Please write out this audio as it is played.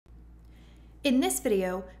In this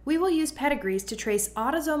video, we will use pedigrees to trace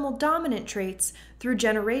autosomal dominant traits through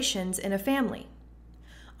generations in a family.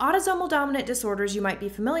 Autosomal dominant disorders you might be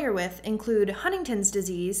familiar with include Huntington's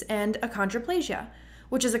disease and achondroplasia,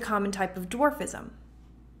 which is a common type of dwarfism.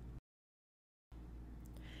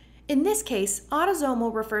 In this case,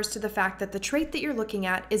 autosomal refers to the fact that the trait that you're looking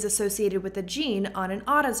at is associated with a gene on an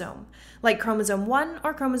autosome, like chromosome 1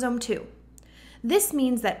 or chromosome 2. This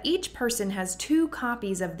means that each person has 2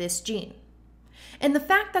 copies of this gene. And the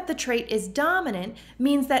fact that the trait is dominant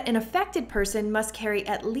means that an affected person must carry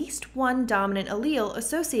at least one dominant allele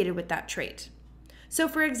associated with that trait. So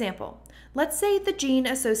for example, let's say the gene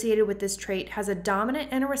associated with this trait has a dominant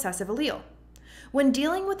and a recessive allele. When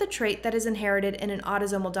dealing with a trait that is inherited in an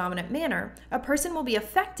autosomal dominant manner, a person will be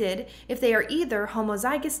affected if they are either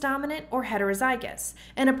homozygous dominant or heterozygous,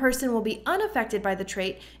 and a person will be unaffected by the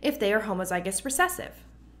trait if they are homozygous recessive.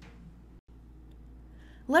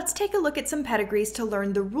 Let's take a look at some pedigrees to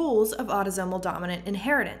learn the rules of autosomal dominant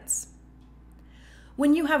inheritance.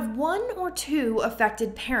 When you have 1 or 2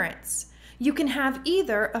 affected parents, you can have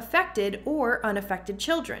either affected or unaffected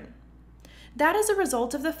children. That is a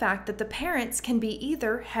result of the fact that the parents can be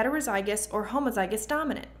either heterozygous or homozygous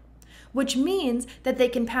dominant, which means that they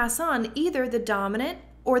can pass on either the dominant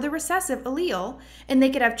or the recessive allele, and they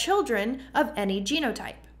could have children of any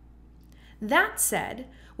genotype. That said,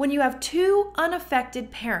 when you have 2 unaffected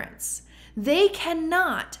parents, they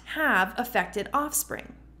cannot have affected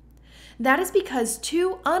offspring. That is because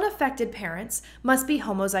 2 unaffected parents must be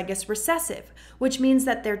homozygous recessive, which means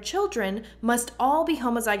that their children must all be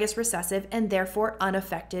homozygous recessive and therefore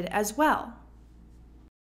unaffected as well.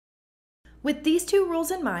 With these 2 rules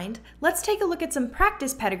in mind, let's take a look at some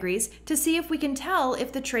practice pedigrees to see if we can tell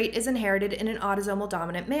if the trait is inherited in an autosomal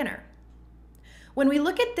dominant manner. When we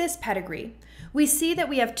look at this pedigree, we see that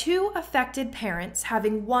we have 2 affected parents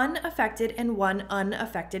having 1 affected and 1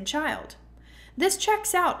 unaffected child. This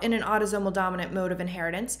checks out in an autosomal dominant mode of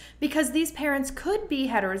inheritance because these parents could be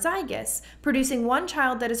heterozygous, producing 1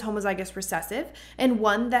 child that is homozygous recessive and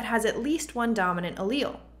 1 that has at least 1 dominant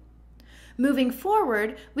allele. Moving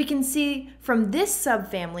forward, we can see from this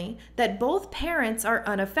subfamily that both parents are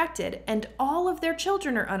unaffected and all of their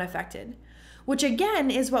children are unaffected, which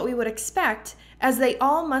again is what we would expect, as they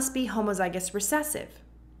all must be homozygous recessive.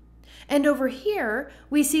 And over here,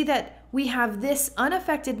 we see that we have this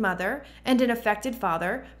unaffected mother and an affected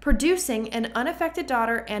father producing an unaffected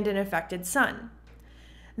daughter and an affected son.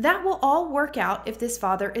 That will all work out if this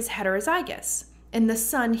father is heterozygous, and the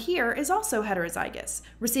son here is also heterozygous,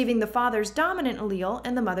 receiving the father's dominant allele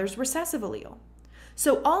and the mother's recessive allele.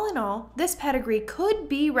 So all in all, this pedigree could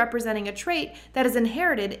be representing a trait that is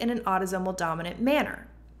inherited in an autosomal dominant manner.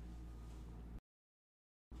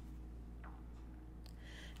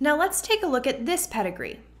 Now let's take a look at this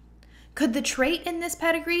pedigree. Could the trait in this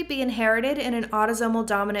pedigree be inherited in an autosomal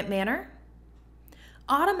dominant manner?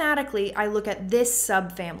 Automatically, I look at this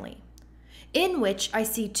subfamily, in which I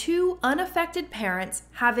see 2 unaffected parents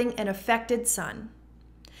having an affected son.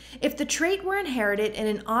 If the trait were inherited in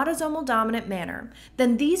an autosomal dominant manner,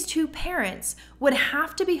 then these 2 parents would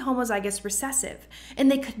have to be homozygous recessive,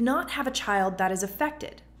 and they could not have a child that is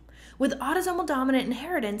affected. With autosomal dominant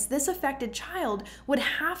inheritance, this affected child would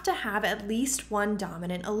have to have at least 1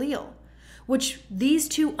 dominant allele, which these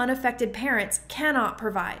 2 unaffected parents cannot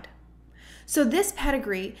provide. So this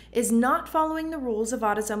pedigree is not following the rules of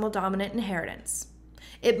autosomal dominant inheritance.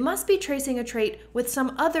 It must be tracing a trait with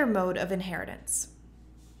some other mode of inheritance.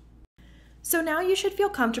 So now you should feel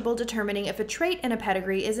comfortable determining if a trait in a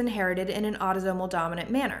pedigree is inherited in an autosomal dominant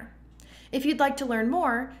manner. If you'd like to learn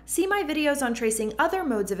more, see my videos on tracing other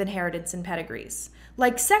modes of inheritance in pedigrees,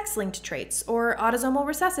 like sex-linked traits or autosomal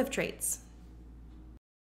recessive traits.